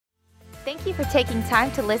Thank you for taking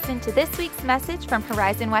time to listen to this week's message from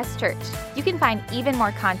Horizon West Church. You can find even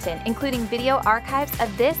more content, including video archives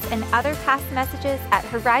of this and other past messages at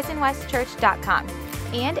horizonwestchurch.com.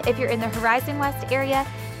 And if you're in the Horizon West area,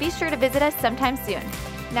 be sure to visit us sometime soon.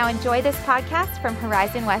 Now enjoy this podcast from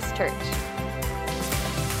Horizon West Church.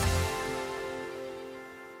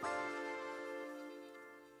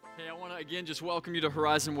 Hey, I want to again just welcome you to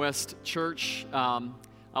Horizon West Church. I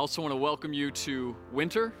also want to welcome you to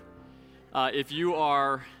winter. If you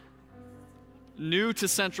are new to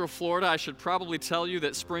Central Florida, I should probably tell you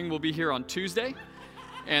that spring will be here on Tuesday.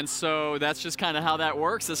 And so that's just kind of how that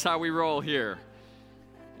works. That's how we roll here.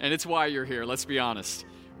 And it's why you're here, let's be honest.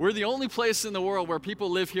 We're the only place in the world where people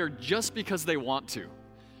live here just because they want to.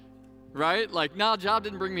 Right? Like, no, job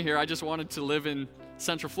didn't bring me here. I just wanted to live in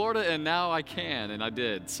Central Florida, and now I can, and I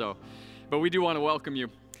did. So, but we do want to welcome you.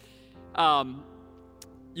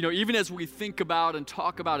 Even as we think about and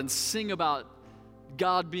talk about and sing about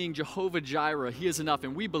God being Jehovah Jireh, He is enough,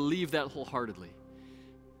 and we believe that wholeheartedly.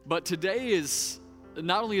 But today is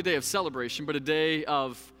not only a day of celebration, but a day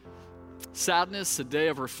of sadness, a day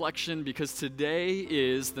of reflection, because today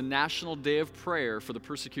is the National Day of Prayer for the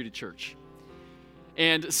Persecuted Church.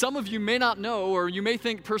 And some of you may not know, or you may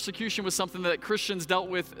think persecution was something that Christians dealt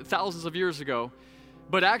with thousands of years ago.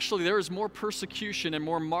 But actually, there is more persecution and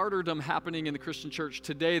more martyrdom happening in the Christian church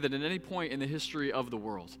today than at any point in the history of the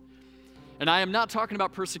world. And I am not talking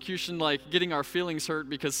about persecution like getting our feelings hurt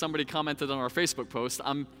because somebody commented on our Facebook post.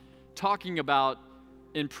 I'm talking about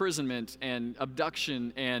imprisonment and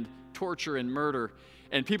abduction and torture and murder.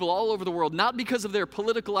 And people all over the world, not because of their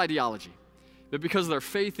political ideology, but because of their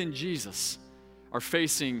faith in Jesus, are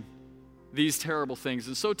facing these terrible things.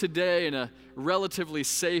 And so today, in a relatively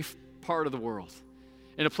safe part of the world,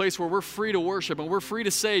 in a place where we're free to worship and we're free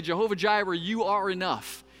to say, Jehovah Jireh, you are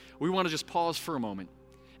enough, we want to just pause for a moment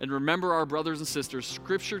and remember our brothers and sisters.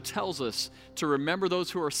 Scripture tells us to remember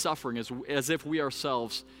those who are suffering as if we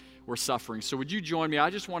ourselves were suffering. So would you join me? I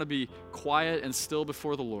just want to be quiet and still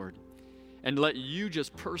before the Lord and let you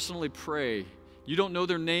just personally pray. You don't know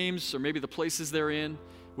their names or maybe the places they're in.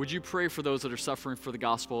 Would you pray for those that are suffering for the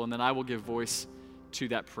gospel? And then I will give voice to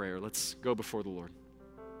that prayer. Let's go before the Lord.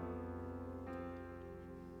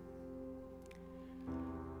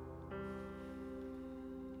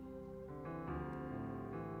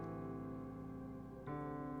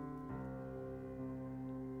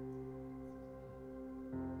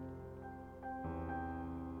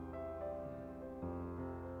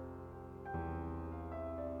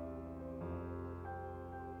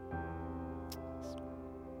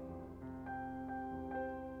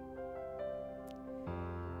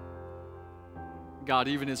 God,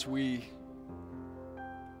 even as we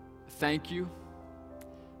thank you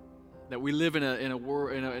that we live in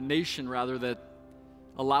a nation that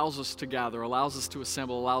allows us to gather, allows us to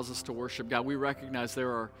assemble, allows us to worship, God, we recognize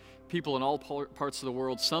there are people in all parts of the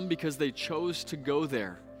world, some because they chose to go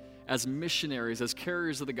there as missionaries, as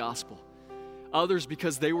carriers of the gospel, others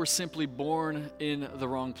because they were simply born in the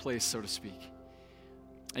wrong place, so to speak.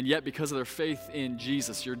 And yet, because of their faith in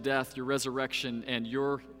Jesus, your death, your resurrection, and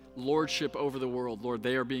your lordship over the world, Lord,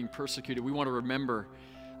 they are being persecuted. We want to remember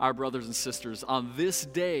our brothers and sisters. On this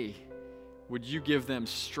day, would you give them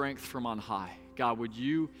strength from on high? God, would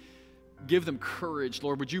you give them courage?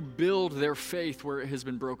 Lord, would you build their faith where it has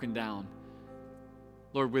been broken down?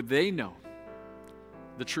 Lord, would they know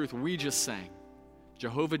the truth we just sang?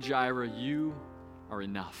 Jehovah Jireh, you are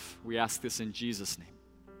enough. We ask this in Jesus' name.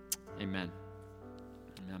 Amen.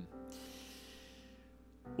 Amen.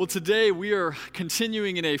 Well, today we are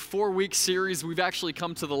continuing in a 4-week series. We've actually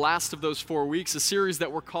come to the last of those 4 weeks, a series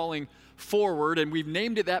that we're calling Forward, and we've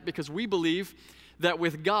named it that because we believe that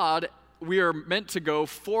with God, we are meant to go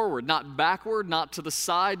forward, not backward, not to the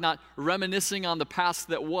side, not reminiscing on the past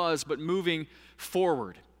that was, but moving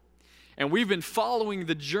forward. And we've been following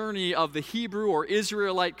the journey of the Hebrew or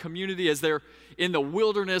Israelite community as they're in the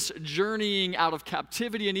wilderness, journeying out of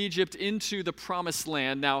captivity in Egypt into the promised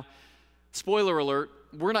land. Now, spoiler alert,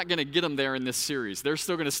 we're not going to get them there in this series. They're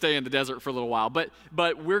still going to stay in the desert for a little while. But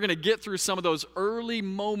we're going to get through some of those early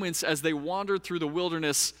moments as they wandered through the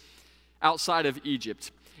wilderness outside of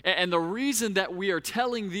Egypt. And the reason that we are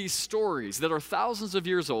telling these stories that are thousands of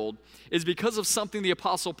years old is because of something the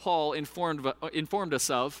Apostle Paul informed us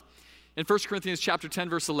of. In 1 Corinthians chapter 10,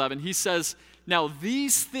 verse 11, he says, now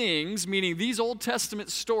these things, meaning these Old Testament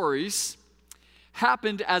stories,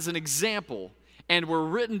 happened as an example and were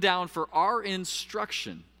written down for our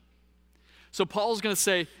instruction, So Paul's going to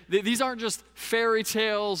say, these aren't just fairy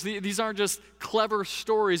tales, these aren't just clever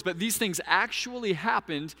stories, but these things actually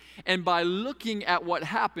happened, and by looking at what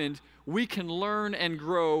happened, we can learn and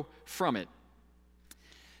grow from it.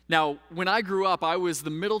 Now, when I grew up, I was the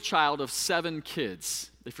middle child of 7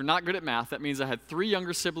 kids. If you're not good at math, that means I had 3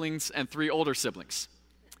 younger siblings and 3 older siblings.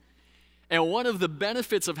 And one of the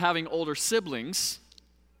benefits of having older siblings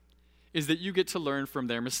is that you get to learn from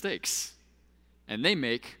their mistakes. And they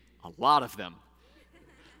make a lot of them.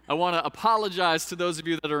 I want to apologize to those of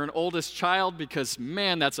you that are an oldest child because,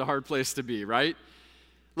 man, that's a hard place to be, right?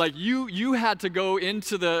 Like you had to go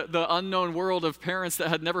into the unknown world of parents that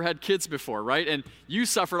had never had kids before, right? And you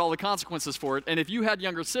suffered all the consequences for it. And if you had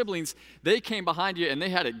younger siblings, they came behind you and they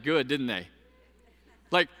had it good, didn't they?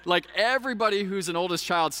 Like everybody who's an oldest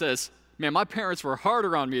child says, man, my parents were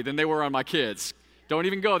harder on me than they were on my kids. Don't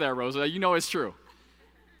even go there, Rosa. You know it's true.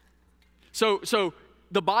 So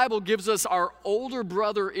the Bible gives us our older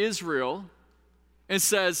brother Israel and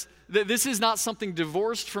says that this is not something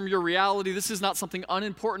divorced from your reality. This is not something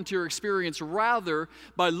unimportant to your experience. Rather,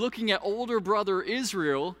 by looking at older brother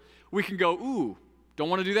Israel, we can go, ooh, don't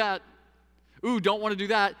want to do that. Ooh, don't want to do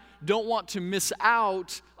that. Don't want to miss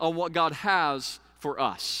out on what God has for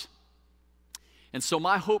us. And so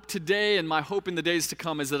my hope today and my hope in the days to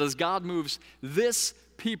come is that as God moves this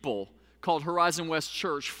people called Horizon West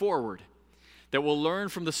Church forward, that we'll learn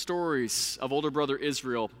from the stories of older brother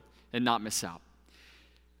Israel and not miss out.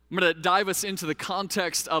 I'm going to dive us into the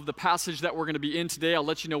context of the passage that we're going to be in today. I'll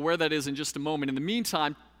let you know where that is in just a moment. In the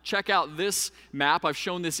meantime, check out this map. I've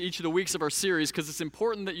shown this each of the weeks of our series because it's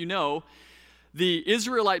important that you know the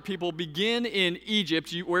Israelite people begin in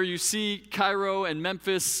Egypt, where you see Cairo and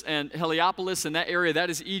Memphis and Heliopolis and that area, that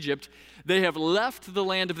is Egypt. They have left the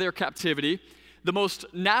land of their captivity. The most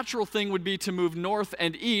natural thing would be to move north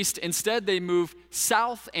and east. Instead, they move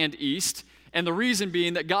south and east, and the reason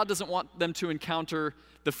being that God doesn't want them to encounter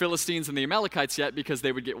the Philistines and the Amalekites yet because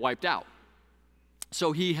they would get wiped out.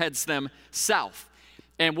 So he heads them south.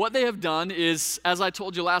 And what they have done is, as I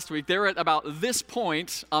told you last week, they're at about this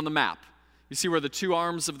point on the map. You see where the 2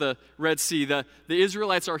 arms of the Red Sea, the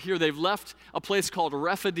Israelites are here. They've left a place called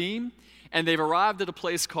Rephidim, and they've arrived at a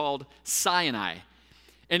place called Sinai.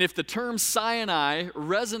 And if the term Sinai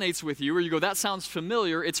resonates with you, or you go, that sounds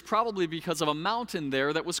familiar, it's probably because of a mountain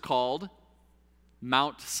there that was called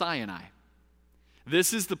Mount Sinai.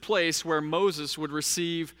 This is the place where Moses would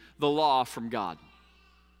receive the law from God.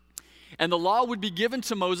 And the law would be given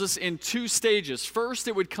to Moses in 2 stages. First,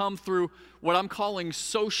 it would come through what I'm calling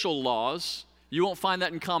social laws. You won't find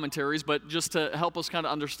that in commentaries, but just to help us kind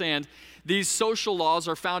of understand, these social laws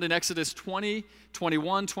are found in Exodus 20,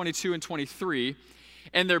 21, 22, and 23.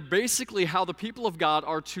 And they're basically how the people of God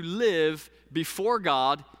are to live before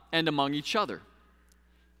God and among each other.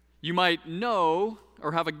 You might know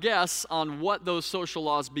or have a guess on what those social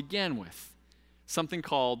laws began with. Something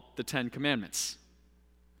called the 10 Commandments.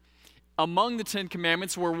 Among the 10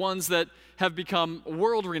 Commandments were ones that have become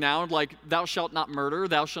world-renowned, like thou shalt not murder,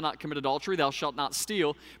 thou shalt not commit adultery, thou shalt not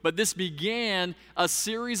steal. But this began a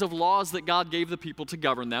series of laws that God gave the people to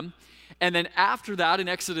govern them. And then after that, in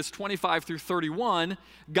Exodus 25 through 31,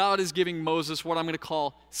 God is giving Moses what I'm going to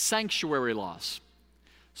call sanctuary laws.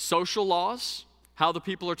 Social laws, how the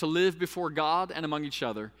people are to live before God and among each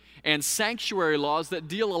other. And sanctuary laws that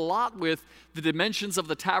deal a lot with the dimensions of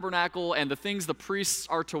the tabernacle and the things the priests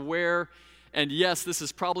are to wear. And yes, this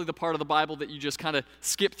is probably the part of the Bible that you just kind of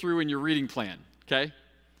skip through in your reading plan, okay?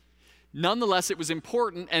 Nonetheless, it was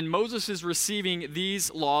important, and Moses is receiving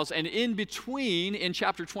these laws, and in between, in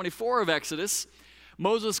chapter 24 of Exodus,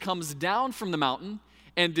 Moses comes down from the mountain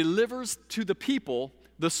and delivers to the people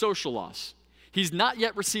the social laws. He's not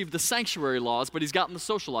yet received the sanctuary laws, but he's gotten the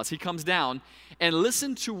social laws. He comes down, and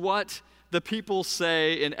listen to what the people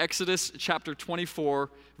say in Exodus chapter 24,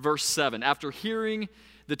 verse 7. After hearing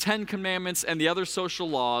the 10 Commandments and the other social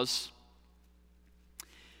laws,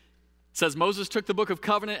 it says, Moses took the book of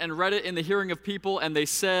covenant and read it in the hearing of people, and they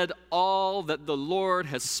said, all that the Lord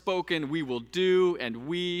has spoken we will do, and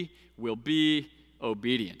we will be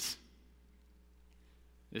obedient.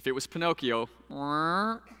 If it was Pinocchio,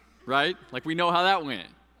 right? Like we know how that went.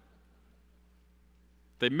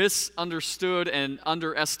 They misunderstood and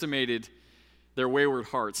underestimated their wayward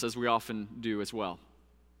hearts, as we often do as well.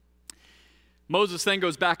 Moses then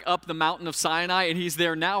goes back up the mountain of Sinai, and he's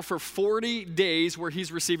there now for 40 days where he's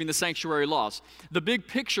receiving the sanctuary laws. The big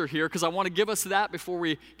picture here, because I want to give us that before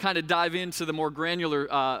we kind of dive into the more granular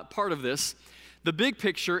part of this, the big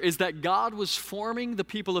picture is that God was forming the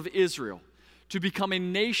people of Israel to become a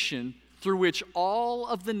nation through which all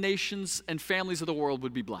of the nations and families of the world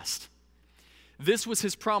would be blessed. This was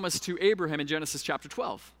his promise to Abraham in Genesis chapter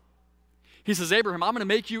 12. He says, Abraham, I'm going to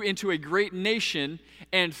make you into a great nation,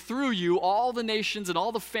 and through you, all the nations and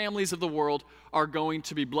all the families of the world are going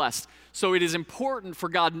to be blessed. So it is important for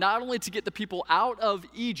God not only to get the people out of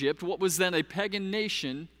Egypt, what was then a pagan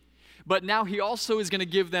nation, but now he also is going to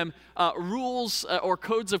give them rules or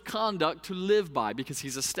codes of conduct to live by, because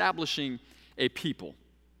he's establishing a people.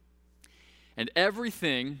 And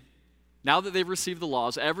everything, now that they've received the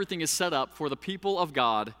laws, everything is set up for the people of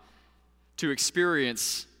God to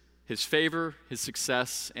experience his favor, his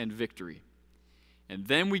success, and victory. And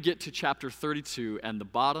then we get to chapter 32, and the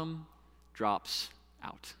bottom drops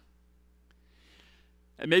out.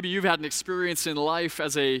 And maybe you've had an experience in life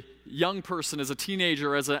as a young person, as a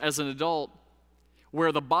teenager, as an adult,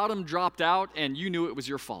 where the bottom dropped out and you knew it was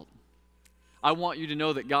your fault. I want you to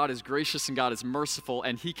know that God is gracious and God is merciful,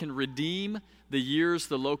 and he can redeem the years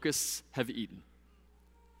the locusts have eaten.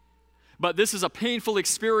 But this is a painful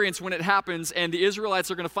experience when it happens, and the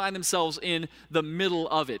Israelites are going to find themselves in the middle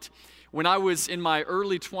of it. When I was in my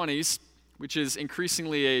early 20s, which is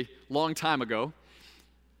increasingly a long time ago,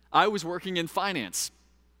 I was working in finance.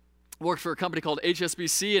 Worked for a company called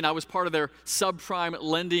HSBC, and I was part of their subprime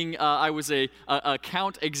lending. I was a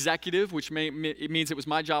account executive, which means it was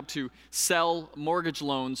my job to sell mortgage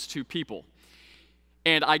loans to people.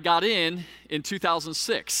 And I got in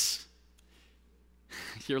 2006.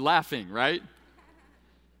 You're laughing, right?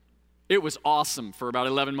 It was awesome for about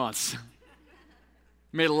 11 months.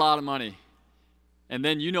 Made a lot of money. And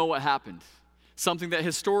then you know what happened. Something that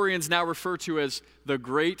historians now refer to as the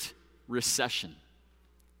Great Recession.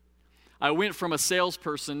 I went from a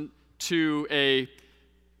salesperson to a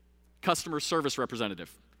customer service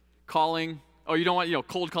representative. Calling, oh, you don't want,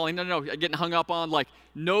 cold calling, no, getting hung up on. Like,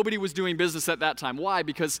 nobody was doing business at that time. Why?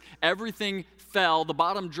 Because everything fell, the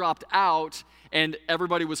bottom dropped out, and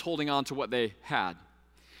everybody was holding on to what they had.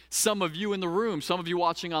 Some of you in the room, some of you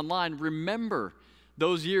watching online, remember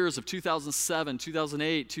those years of 2007,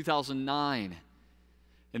 2008, 2009,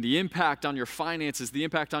 and the impact on your finances, the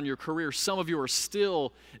impact on your career. Some of you are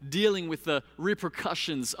still dealing with the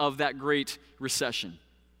repercussions of that Great Recession.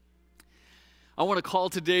 I want to call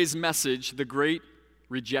today's message the Great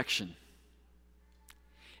Rejection.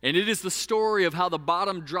 And it is the story of how the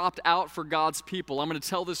bottom dropped out for God's people. I'm going to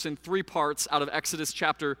tell this in 3 parts out of Exodus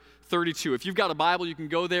chapter 32. If you've got a Bible, you can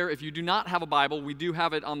go there. If you do not have a Bible, we do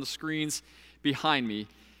have it on the screens behind me.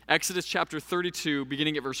 Exodus chapter 32,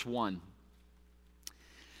 beginning at verse 1.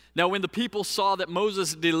 Now, when the people saw that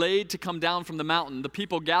Moses delayed to come down from the mountain, the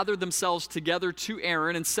people gathered themselves together to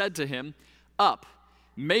Aaron and said to him, "Up,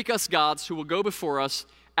 make us gods who will go before us.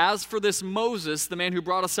 As for this Moses, the man who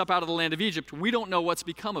brought us up out of the land of Egypt, we don't know what's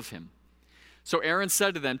become of him." So Aaron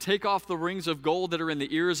said to them, "Take off the rings of gold that are in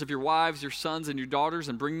the ears of your wives, your sons, and your daughters,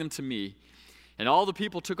 and bring them to me." And all the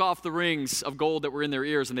people took off the rings of gold that were in their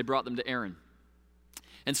ears, and they brought them to Aaron.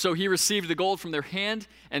 And so he received the gold from their hand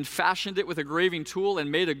and fashioned it with a graving tool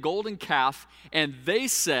and made a golden calf. And they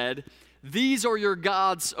said, "These are your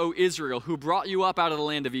gods, O Israel, who brought you up out of the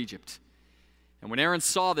land of Egypt." And when Aaron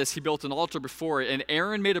saw this, he built an altar before it. And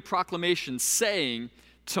Aaron made a proclamation saying,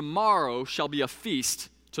 "Tomorrow shall be a feast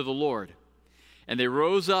to the Lord." And they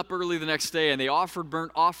rose up early the next day, and they offered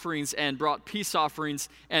burnt offerings and brought peace offerings.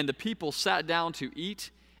 And the people sat down to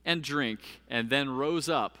eat and drink, and then rose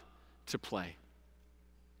up to play.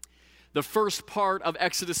 The first part of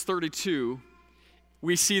Exodus 32,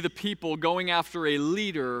 we see the people going after a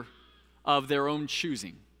leader of their own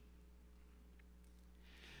choosing.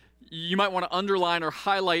 You might want to underline or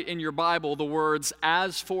highlight in your Bible the words,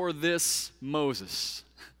 "as for this Moses."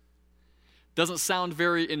 Doesn't sound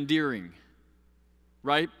very endearing,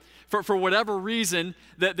 right? For whatever reason,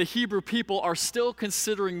 that the Hebrew people are still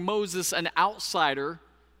considering Moses an outsider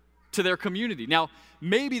to their community. Now,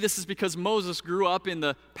 maybe this is because Moses grew up in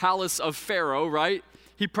the palace of Pharaoh, right?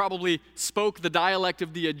 He probably spoke the dialect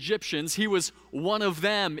of the Egyptians. He was one of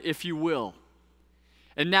them, if you will.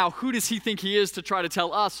 And now, who does he think he is to try to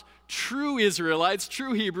tell us, true Israelites,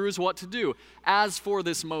 true Hebrews, what to do? As for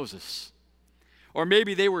this Moses. Or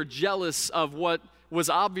maybe they were jealous of what was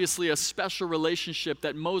obviously a special relationship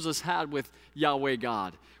that Moses had with Yahweh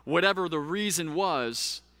God. Whatever the reason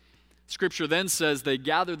was, Scripture then says they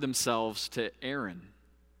gathered themselves to Aaron.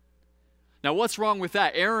 Now, what's wrong with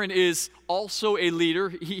that? Aaron is also a leader.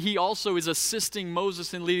 He also is assisting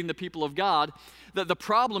Moses in leading the people of God. The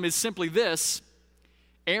problem is simply this: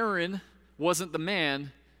 Aaron wasn't the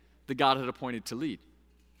man that God had appointed to lead.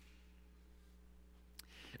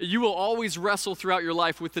 You will always wrestle throughout your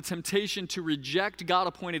life with the temptation to reject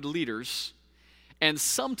God-appointed leaders, and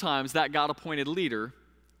sometimes that God-appointed leader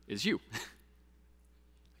is you.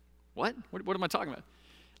 What? What am I talking about?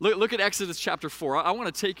 Look at Exodus chapter 4. I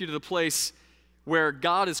want to take you to the place where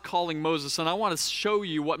God is calling Moses, and I want to show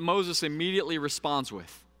you what Moses immediately responds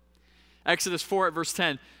with. Exodus 4 at verse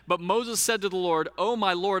 10. But Moses said to the Lord, "O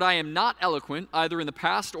my Lord, I am not eloquent, either in the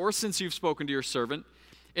past or since you've spoken to your servant.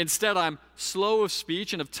 Instead, I'm slow of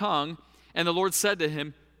speech and of tongue." And the Lord said to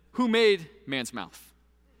him, "Who made man's mouth?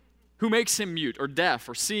 Who makes him mute or deaf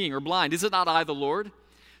or seeing or blind? Is it not I, the Lord?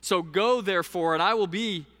 So go, therefore, and I will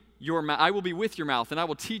be with your mouth, and I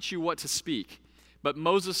will teach you what to speak." But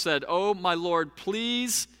Moses said, "Oh, my Lord,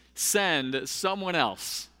 please send someone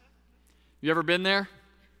else." You ever been there?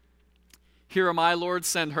 "Here am I, Lord,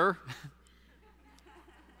 send her."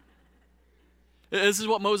 This is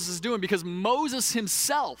what Moses is doing because Moses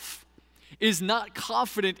himself is not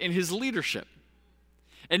confident in his leadership.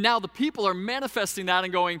 And now the people are manifesting that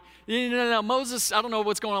and going, no, Moses, I don't know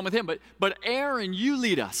what's going on with him, but Aaron, you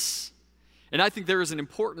lead us. And I think there is an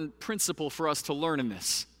important principle for us to learn in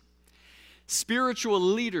this. Spiritual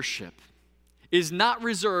leadership is not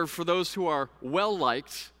reserved for those who are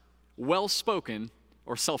well-liked, well-spoken,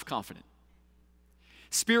 or self-confident.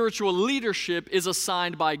 Spiritual leadership is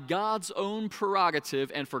assigned by God's own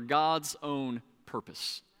prerogative and for God's own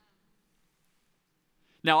purpose.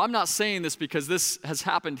 Now, I'm not saying this because this has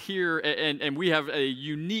happened here and we have a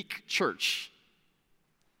unique church.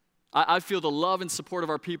 I feel the love and support of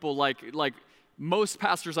our people like most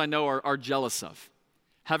pastors I know are jealous of.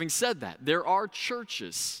 Having said that, there are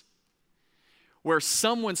churches where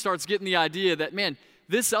someone starts getting the idea that, man,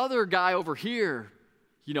 this other guy over here,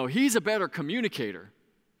 he's a better communicator.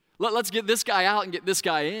 Let's get this guy out and get this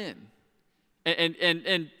guy in.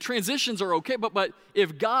 And transitions are okay, but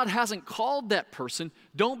if God hasn't called that person,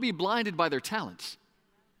 don't be blinded by their talents.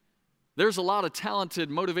 There's a lot of talented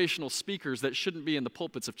motivational speakers that shouldn't be in the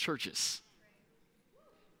pulpits of churches.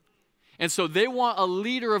 And so they want a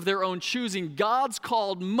leader of their own choosing. God's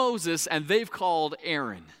called Moses, and they've called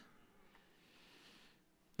Aaron.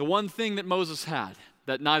 The one thing that Moses had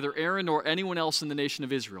that neither Aaron nor anyone else in the nation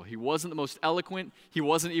of Israel, he wasn't the most eloquent, he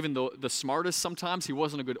wasn't even the smartest sometimes, he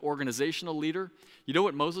wasn't a good organizational leader. You know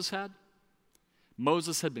what Moses had?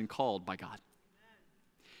 Moses had been called by God.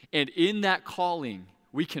 And in that calling,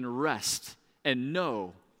 we can rest and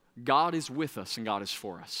know God is with us and God is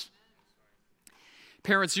for us.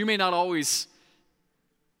 Parents, you may not always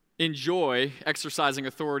enjoy exercising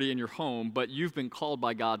authority in your home, but you've been called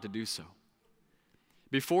by God to do so.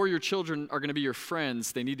 Before your children are going to be your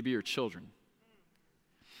friends, they need to be your children.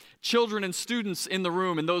 Children and students in the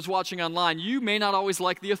room and those watching online, you may not always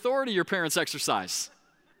like the authority your parents exercise,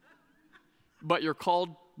 but you're called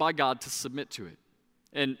by God to submit to it.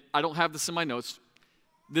 And I don't have this in my notes.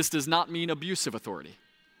 This does not mean abusive authority.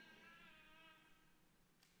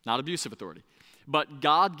 Not abusive authority. But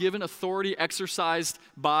God-given authority exercised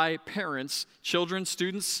by parents, children,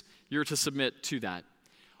 students, you're to submit to that.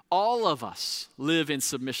 All of us live in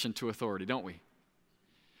submission to authority, don't we?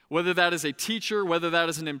 Whether that is a teacher, whether that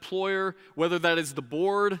is an employer, whether that is the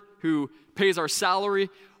board who pays our salary,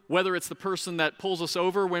 whether it's the person that pulls us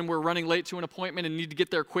over when we're running late to an appointment and need to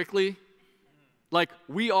get there quickly.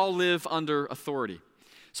 We all live under authority.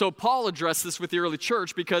 So Paul addressed this with the early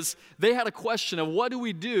church because they had a question of what do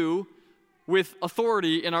we do with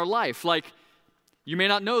authority in our life? You may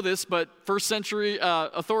not know this, but first century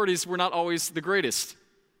authorities were not always the greatest.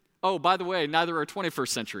 Oh, by the way, neither are 21st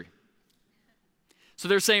century. So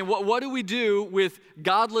they're saying, what do we do with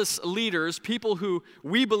godless leaders, people who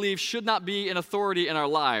we believe should not be in authority in our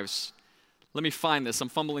lives? Let me find this. I'm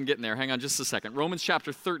fumbling getting there. Hang on just a second. Romans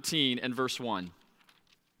chapter 13 and verse 1.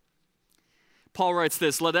 Paul writes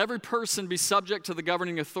this, "Let every person be subject to the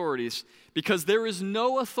governing authorities, because there is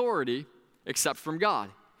no authority except from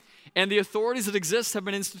God. And the authorities that exist have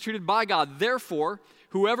been instituted by God. Therefore,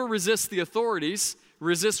 whoever resists the authorities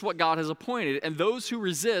resists what God has appointed, and those who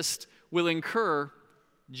resist will incur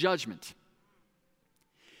judgment."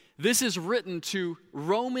 This is written to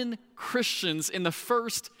Roman Christians in the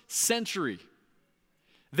first century.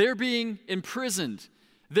 They're being imprisoned.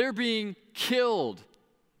 They're being killed.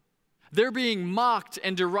 They're being mocked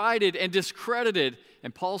and derided and discredited.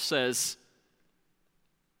 And Paul says,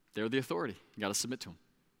 they're the authority. You got to submit to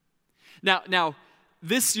them. Now,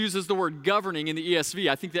 this uses the word governing in the ESV.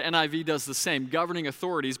 I think the NIV does the same, governing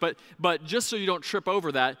authorities. But just so you don't trip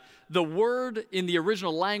over that, the word in the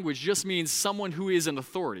original language just means someone who is in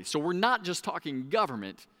authority. So we're not just talking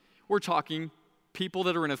government. We're talking people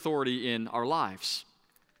that are in authority in our lives.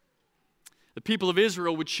 The people of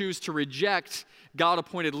Israel would choose to reject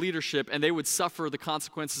God-appointed leadership, and they would suffer the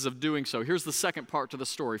consequences of doing so. Here's the second part to the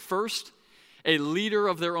story. First, a leader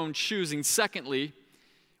of their own choosing. Secondly,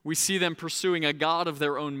 We see them pursuing a god of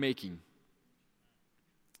their own making.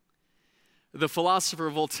 The philosopher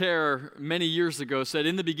Voltaire many years ago said,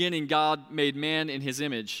 "In the beginning, God made man in his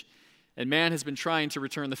image, and man has been trying to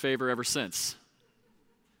return the favor ever since."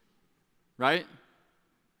 Right?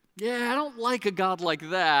 Yeah, I don't like a God like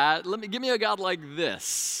that. Give me a God like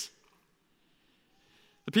this.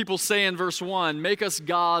 The people say in verse 1, "Make us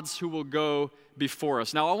gods who will go before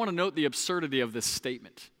us." Now, I want to note the absurdity of this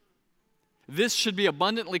statement. This should be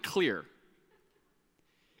abundantly clear.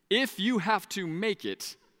 If you have to make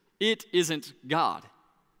it, it isn't God.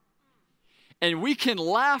 And we can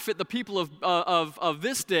laugh at the people of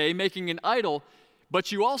this day making an idol,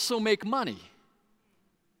 but you also make money.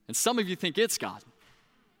 And some of you think it's God.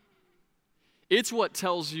 It's what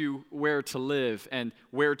tells you where to live and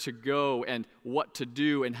where to go and what to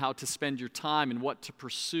do and how to spend your time and what to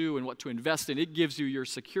pursue and what to invest in. It gives you your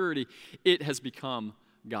security. It has become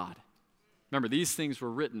God. Remember, these things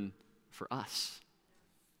were written for us.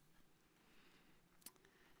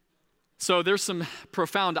 So there's some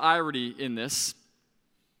profound irony in this.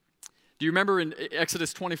 Do you remember in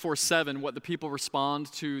Exodus 24:7 what the people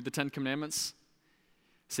respond to the Ten Commandments?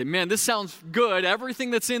 Say, "Man, this sounds good. Everything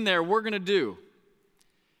that's in there, we're going to do."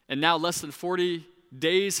 And now less than 40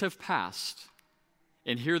 days have passed,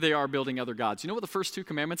 and here they are building other gods. You know what the first two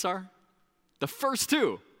commandments are? The first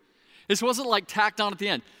two. This wasn't like tacked on at the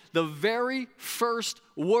end. The very first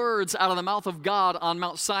words out of the mouth of God on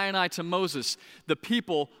Mount Sinai to Moses: the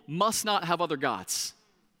people must not have other gods.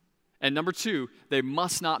 And number two, they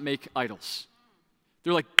must not make idols.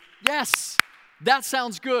 They're like, yes, that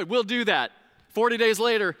sounds good. We'll do that. 40 days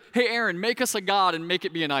later, "Hey, Aaron, make us a god and make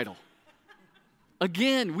it be an idol."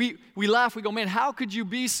 Again, we laugh. We go, "Man, how could you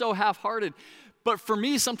be so half-hearted?" But for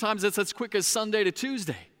me, sometimes it's as quick as Sunday to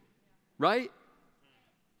Tuesday, right?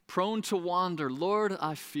 Prone to wander. Lord,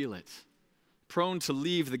 I feel it. Prone to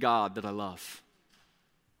leave the God that I love.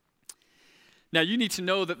 Now, you need to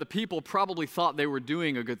know that the people probably thought they were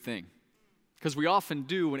doing a good thing, because we often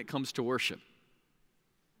do when it comes to worship.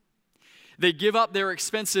 They give up their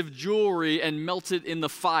expensive jewelry and melt it in the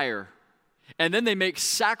fire. And then they make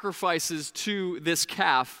sacrifices to this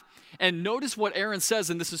calf. And notice what Aaron says,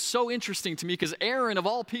 and this is so interesting to me because Aaron, of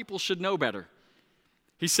all people, should know better.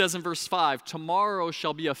 He says in verse 5, "Tomorrow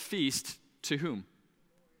shall be a feast" to whom?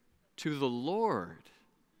 To the Lord.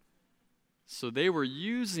 So they were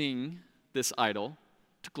using this idol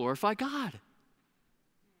to glorify God.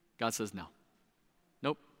 God says, no.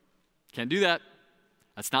 Nope, can't do that.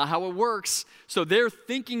 That's not how it works. So they're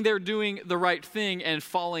thinking they're doing the right thing and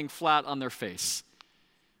falling flat on their face.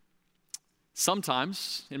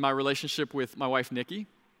 Sometimes in my relationship with my wife, Nikki,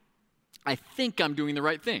 I think I'm doing the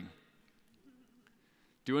right thing.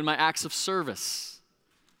 Doing my acts of service,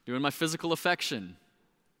 doing my physical affection.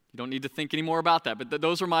 You don't need to think any more about that, but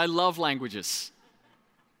those are my love languages.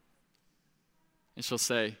 And she'll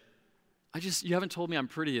say, you haven't told me I'm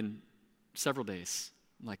pretty in several days.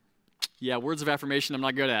 I'm like, yeah, words of affirmation I'm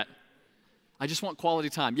not good at. I just want quality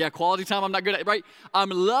time. Yeah, quality time I'm not good at, right? I'm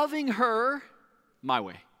loving her my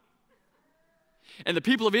way. And the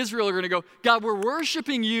people of Israel are going to go, God, we're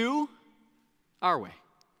worshiping you our way.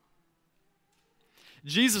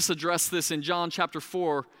 Jesus addressed this in John chapter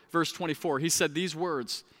 4, verse 24. He said these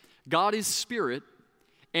words, God is spirit,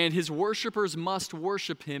 and his worshipers must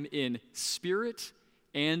worship him in spirit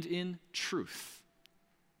and in truth.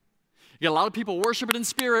 You got a lot of people worship it in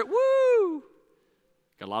spirit, woo!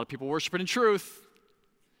 Got a lot of people worship it in truth.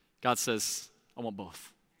 God says, I want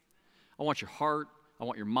both. I want your heart, I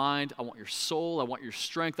want your mind, I want your soul, I want your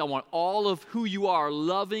strength, I want all of who you are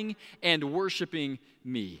loving and worshiping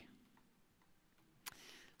me.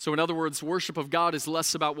 So in other words, worship of God is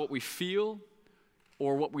less about what we feel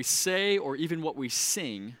or what we say or even what we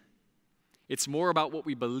sing. It's more about what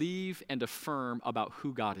we believe and affirm about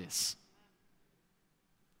who God is.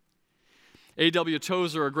 A.W.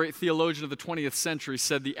 Tozer, a great theologian of the 20th century,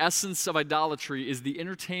 said the essence of idolatry is the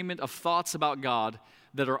entertainment of thoughts about God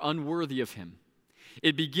that are unworthy of him.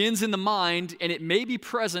 It begins in the mind, and it may be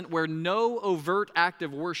present where no overt act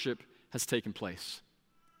of worship has taken place.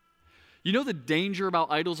 You know the danger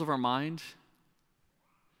about idols of our mind?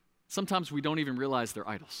 Sometimes we don't even realize they're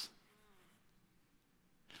idols.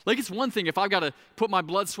 Like, it's one thing if I've got to put my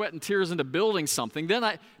blood, sweat, and tears into building something,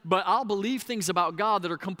 but I'll believe things about God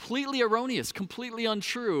that are completely erroneous, completely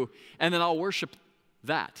untrue, and then I'll worship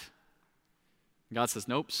that. God says,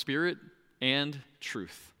 nope, spirit and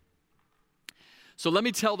truth. So let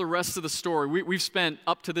me tell the rest of the story. We've spent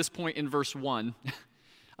up to this point in verse 1.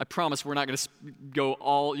 I promise we're not going to go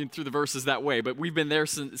all through the verses that way, but we've been there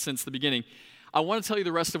since the beginning. I want to tell you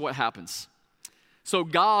the rest of what happens. So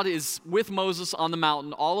God is with Moses on the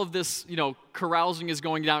mountain. All of this, carousing is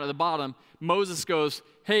going down at the bottom. Moses goes,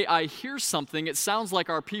 hey, I hear something. It sounds like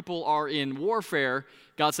our people are in warfare.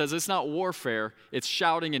 God says, it's not warfare. It's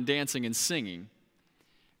shouting and dancing and singing.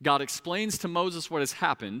 God explains to Moses what has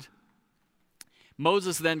happened.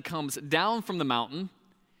 Moses then comes down from the mountain,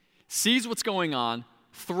 sees what's going on,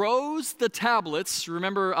 throws the tablets.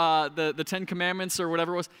 Remember the 10 Commandments or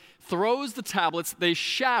whatever it was? Throws the tablets. They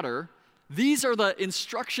shatter. These are the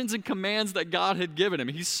instructions and commands that God had given him.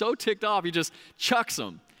 He's so ticked off, he just chucks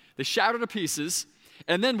them. They shatter to pieces,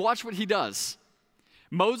 and then watch what he does.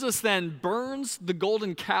 Moses then burns the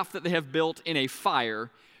golden calf that they have built in a fire,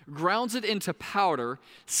 grounds it into powder,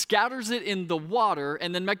 scatters it in the water,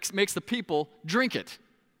 and then makes the people drink it.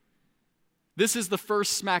 This is the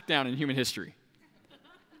first smackdown in human history.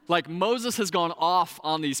 Like, Moses has gone off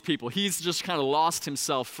on these people. He's just kind of lost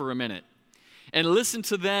himself for a minute. And listen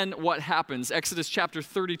to then what happens. Exodus chapter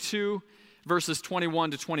 32, verses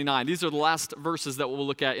 21 to 29. These are the last verses that we'll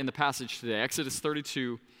look at in the passage today. Exodus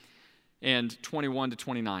 32 and 21 to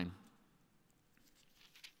 29.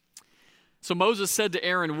 So Moses said to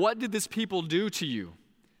Aaron, what did this people do to you,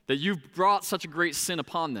 that you've brought such a great sin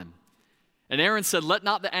upon them? And Aaron said, let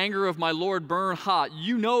not the anger of my Lord burn hot.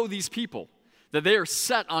 You know these people, that they are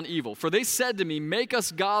set on evil. For they said to me, make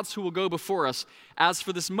us gods who will go before us. As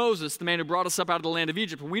for this Moses, the man who brought us up out of the land of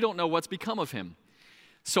Egypt, we don't know what's become of him.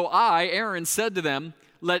 So I, Aaron, said to them,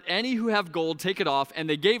 let any who have gold take it off. And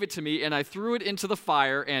they gave it to me, and I threw it into the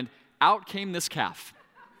fire, and out came this calf.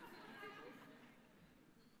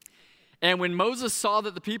 And when Moses saw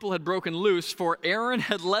that the people had broken loose, for Aaron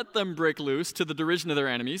had let them break loose to the derision of their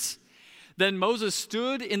enemies, then Moses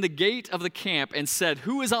stood in the gate of the camp and said,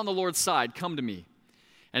 who is on the Lord's side? Come to me.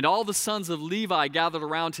 And all the sons of Levi gathered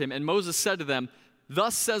around him, and Moses said to them,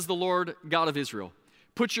 thus says the Lord God of Israel,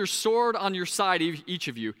 put your sword on your side, each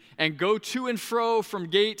of you, and go to and fro from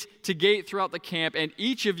gate to gate throughout the camp, and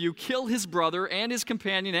each of you kill his brother and his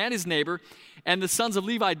companion and his neighbor. And the sons of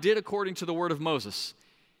Levi did according to the word of Moses.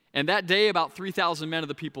 And that day about 3,000 men of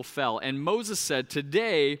the people fell. And Moses said,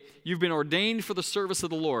 today you've been ordained for the service of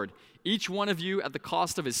the Lord, each one of you at the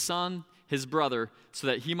cost of his son, his brother, so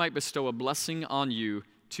that he might bestow a blessing on you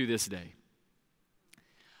to this day.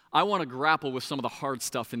 I want to grapple with some of the hard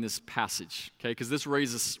stuff in this passage, okay, because this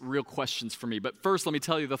raises real questions for me. But first, let me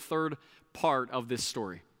tell you the third part of this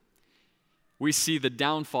story. We see the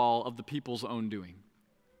downfall of the people's own doing.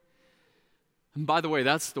 And by the way,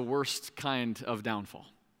 that's the worst kind of downfall.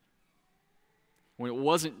 When it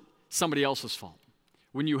wasn't somebody else's fault.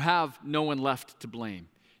 When you have no one left to blame.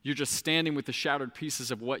 You're just standing with the shattered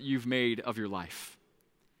pieces of what you've made of your life.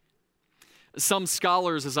 Some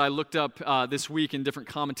scholars, as I looked up this week in different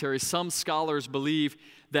commentaries, some scholars believe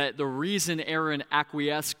that the reason Aaron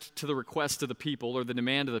acquiesced to the request of the people, or the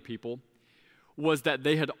demand of the people, was that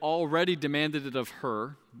they had already demanded it of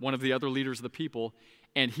Hur, one of the other leaders of the people,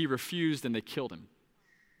 and he refused and they killed him.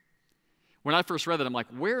 When I first read that, I'm like,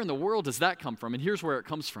 where in the world does that come from? And here's where it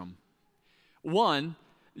comes from. One,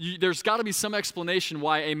 there's got to be some explanation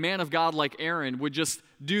why a man of God like Aaron would just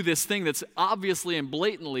do this thing that's obviously and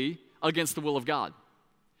blatantly against the will of God.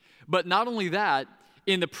 But not only that,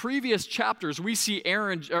 in the previous chapters, we see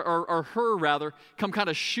Aaron, or Hur rather, come kind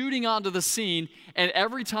of shooting onto the scene, and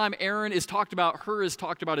every time Aaron is talked about, Hur is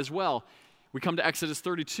talked about as well. We come to Exodus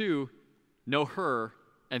 32, no Hur,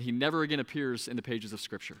 and he never again appears in the pages of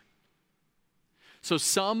Scripture. So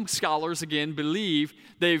some scholars, again, believe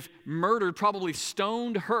they've murdered, probably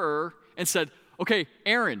stoned Hur, and said, okay,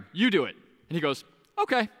 Aaron, you do it. And he goes,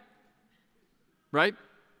 okay. Right?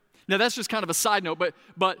 Now, that's just kind of a side note,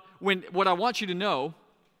 but what I want you to know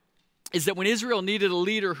is that when Israel needed a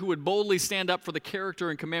leader who would boldly stand up for the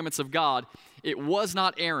character and commandments of God, it was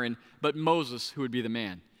not Aaron, but Moses who would be the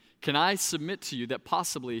man. Can I submit to you that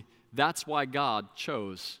possibly that's why God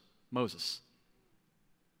chose Moses?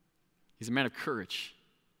 He's a man of courage.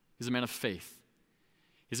 He's a man of faith.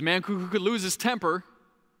 He's a man who could lose his temper,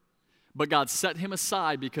 but God set him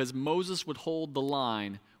aside because Moses would hold the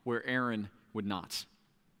line where Aaron would not.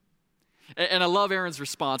 And I love Aaron's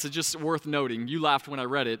response. It's just worth noting. You laughed when I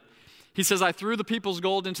read it. He says, I threw the people's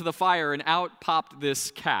gold into the fire and out popped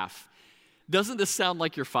this calf. Doesn't this sound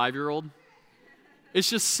like your 5-year-old? It's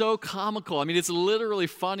just so comical. I mean, it's literally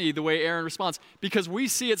funny the way Aaron responds, because we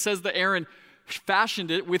see it says that Aaron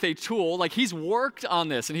fashioned it with a tool. Like, he's worked on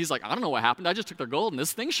this, and he's like, I don't know what happened. I just took their gold, and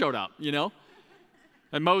this thing showed up, you know?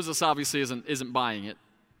 And Moses obviously isn't buying it.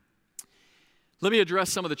 Let me address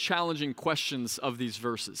some of the challenging questions of these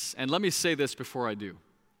verses. And let me say this before I do.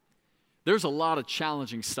 There's a lot of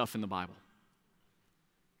challenging stuff in the Bible.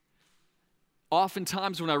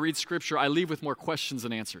 oftentimes when I read Scripture, I leave with more questions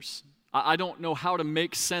than answers. I don't know how to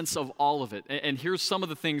make sense of all of it. And here's some of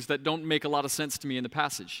the things that don't make a lot of sense to me in the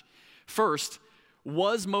passage. First,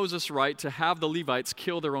 was Moses right to have the Levites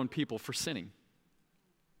kill their own people for sinning?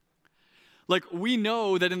 Like, we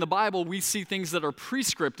know that in the Bible, we see things that are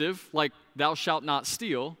prescriptive, like thou shalt not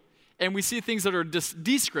steal, and we see things that are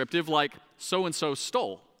descriptive, like so-and-so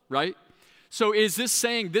stole, right? So is this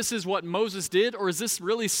saying this is what Moses did, or is this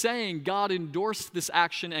really saying God endorsed this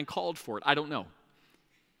action and called for it? I don't know.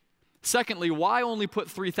 Secondly, why only put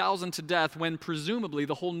 3,000 to death when presumably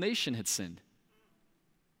the whole nation had sinned?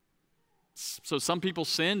 So some people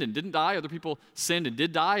sinned and didn't die, other people sinned and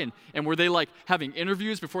did die, and were they like having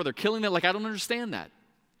interviews before they're killing them? Like, I don't understand that.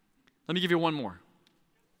 Let me give you one more,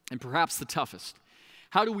 and perhaps the toughest.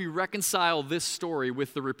 How do we reconcile this story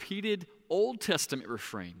with the repeated Old Testament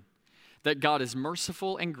refrain that God is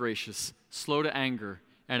merciful and gracious, slow to anger,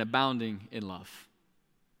 and abounding in love?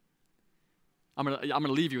 I'm going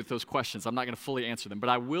to leave you with those questions. I'm not going to fully answer them, but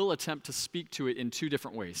I will attempt to speak to it in two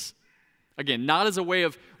different ways. Again, not as a way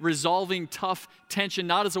of resolving tough tension,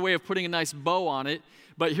 not as a way of putting a nice bow on it,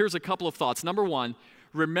 but here's a couple of thoughts. Number one,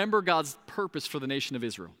 remember God's purpose for the nation of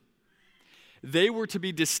Israel. They were to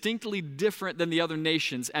be distinctly different than the other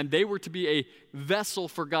nations, and they were to be a vessel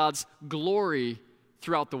for God's glory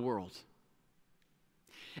throughout the world.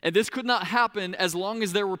 And this could not happen as long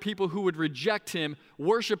as there were people who would reject him,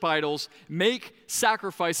 worship idols, make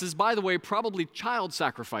sacrifices, by the way, probably child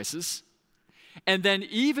sacrifices, and then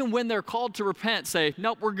even when they're called to repent, say,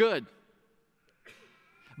 nope, we're good.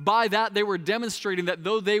 By that, they were demonstrating that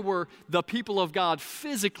though they were the people of God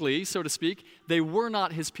physically, so to speak, they were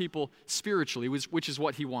not his people spiritually, which is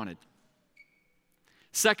what he wanted.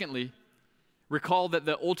 Secondly, recall that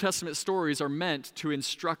the Old Testament stories are meant to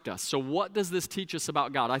instruct us. So what does this teach us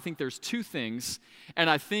about God? I think there's two things, and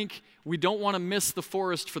I think we don't want to miss the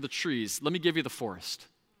forest for the trees. Let me give you the forest.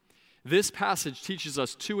 This passage teaches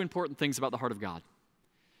us two important things about the heart of God.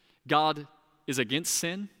 God is against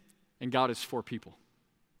sin, and God is for people.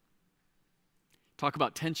 Talk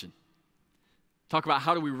about tension. Talk about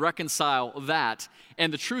how do we reconcile that.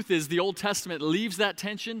 And the truth is, the Old Testament leaves that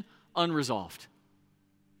tension unresolved.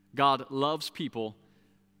 God loves people.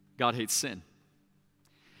 God hates sin.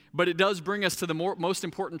 But it does bring us to the most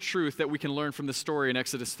important truth that we can learn from this story in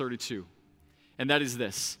Exodus 32. And that is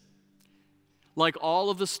this. Like all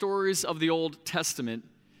of the stories of the Old Testament,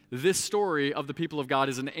 this story of the people of God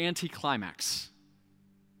is an anticlimax.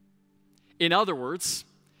 In other words,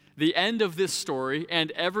 the end of this story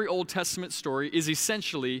and every Old Testament story is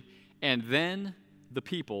essentially, and then the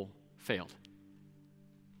people failed.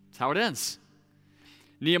 That's how it ends.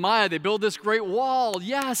 Nehemiah, they build this great wall,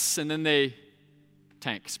 yes, and then they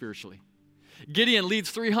tank spiritually. Gideon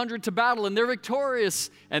leads 300 to battle, and they're victorious,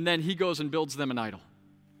 and then he goes and builds them an idol.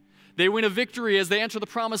 They win a victory as they enter the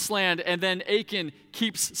promised land, and then Achan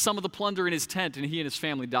keeps some of the plunder in his tent, and he and his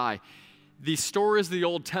family die. The stories of the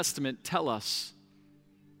Old Testament tell us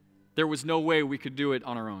there was no way we could do it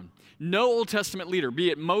on our own. No Old Testament leader, be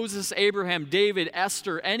it Moses, Abraham, David,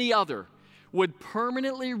 Esther, any other, would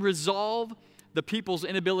permanently resolve the people's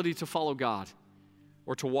inability to follow God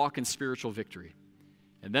or to walk in spiritual victory.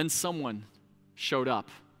 And then someone showed up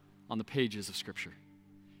on the pages of Scripture,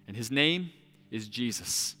 and his name is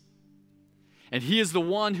Jesus. And he is the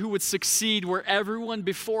one who would succeed where everyone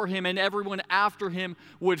before him and everyone after him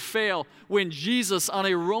would fail. When Jesus on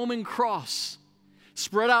a Roman cross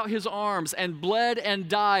spread out his arms and bled and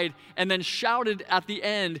died and then shouted at the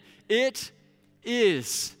end, "It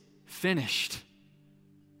is finished."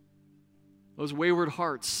 Those wayward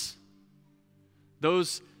hearts,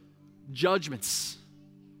 those judgments,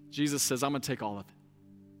 Jesus says, I'm going to take all of it.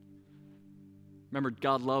 Remember,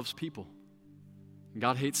 God loves people, and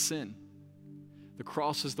God hates sin. The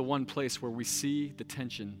cross is the one place where we see the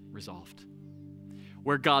tension resolved,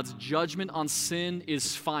 where God's judgment on sin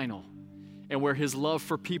is final, and where his love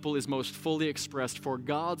for people is most fully expressed. For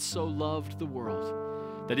God so loved the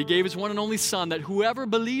world that he gave his one and only Son, that whoever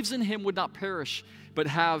believes in him would not perish, but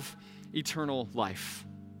have eternal life.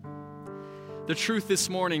 The truth this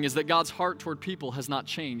morning is that God's heart toward people has not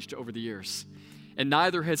changed over the years, and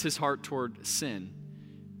neither has his heart toward sin.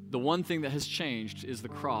 The one thing that has changed is the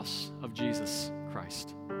cross of Jesus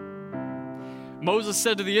Christ. Moses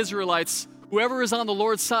said to the Israelites, "Whoever is on the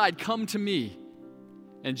Lord's side, come to me."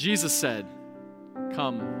 And Jesus said,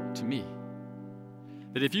 "Come to me."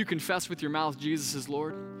 That if you confess with your mouth Jesus is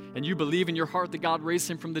Lord, and you believe in your heart that God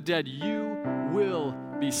raised him from the dead, you will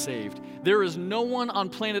be saved. There is no one on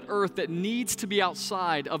planet Earth that needs to be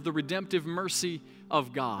outside of the redemptive mercy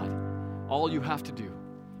of God. All you have to do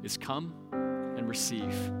is come and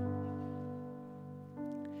receive.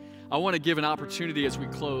 I want to give an opportunity as we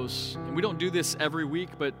close, and we don't do this every week,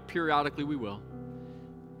 but periodically we will.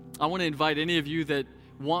 I want to invite any of you that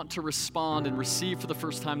want to respond and receive for the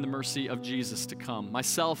first time the mercy of Jesus to come.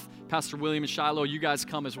 Myself, Pastor William, and Shiloh, you guys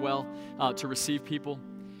come as well to receive people.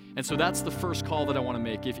 And so that's the first call that I want to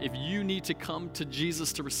make. If you need to come to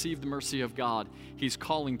Jesus to receive the mercy of God, He's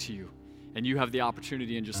calling to you, and you have the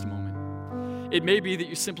opportunity in just a moment. It may be that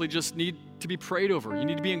you simply just need to be prayed over. You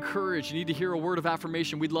need to be encouraged. You need to hear a word of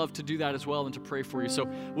affirmation. We'd love to do that as well and to pray for you. So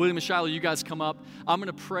William and Shiloh, you guys come up. I'm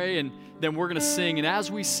going to pray, and then we're going to sing. And as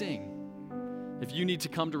we sing, if you need to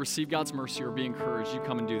come to receive God's mercy or be encouraged, you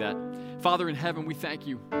come and do that. Father in heaven, we thank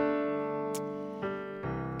you,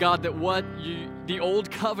 God, that the old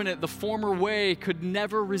covenant, the former way, could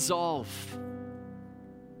never resolve.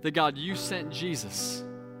 That, God, you sent Jesus,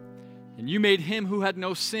 and you made Him who had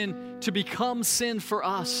no sin to become sin for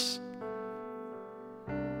us,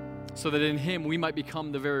 so that in Him we might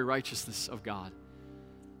become the very righteousness of God.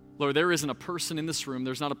 Lord, there isn't a person in this room,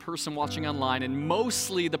 there's not a person watching online, and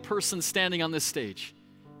mostly the person standing on this stage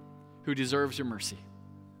who deserves your mercy,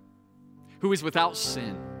 who is without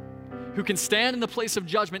sin, who can stand in the place of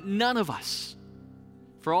judgment. None of us.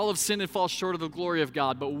 For all have sinned and fall short of the glory of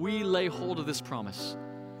God, but we lay hold of this promise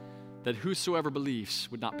that whosoever believes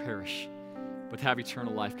would not perish, but have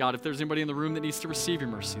eternal life. God, if there's anybody in the room that needs to receive your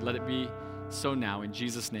mercy, let it be so now. In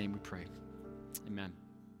Jesus' name we pray. Amen.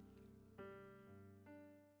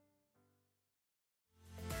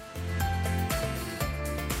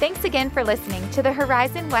 Thanks again for listening to the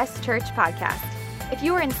Horizon West Church podcast. If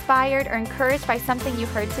you were inspired or encouraged by something you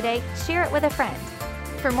heard today, share it with a friend.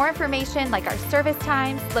 For more information like our service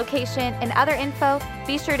times, location, and other info,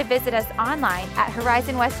 be sure to visit us online at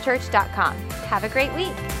horizonwestchurch.com. Have a great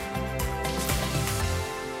week.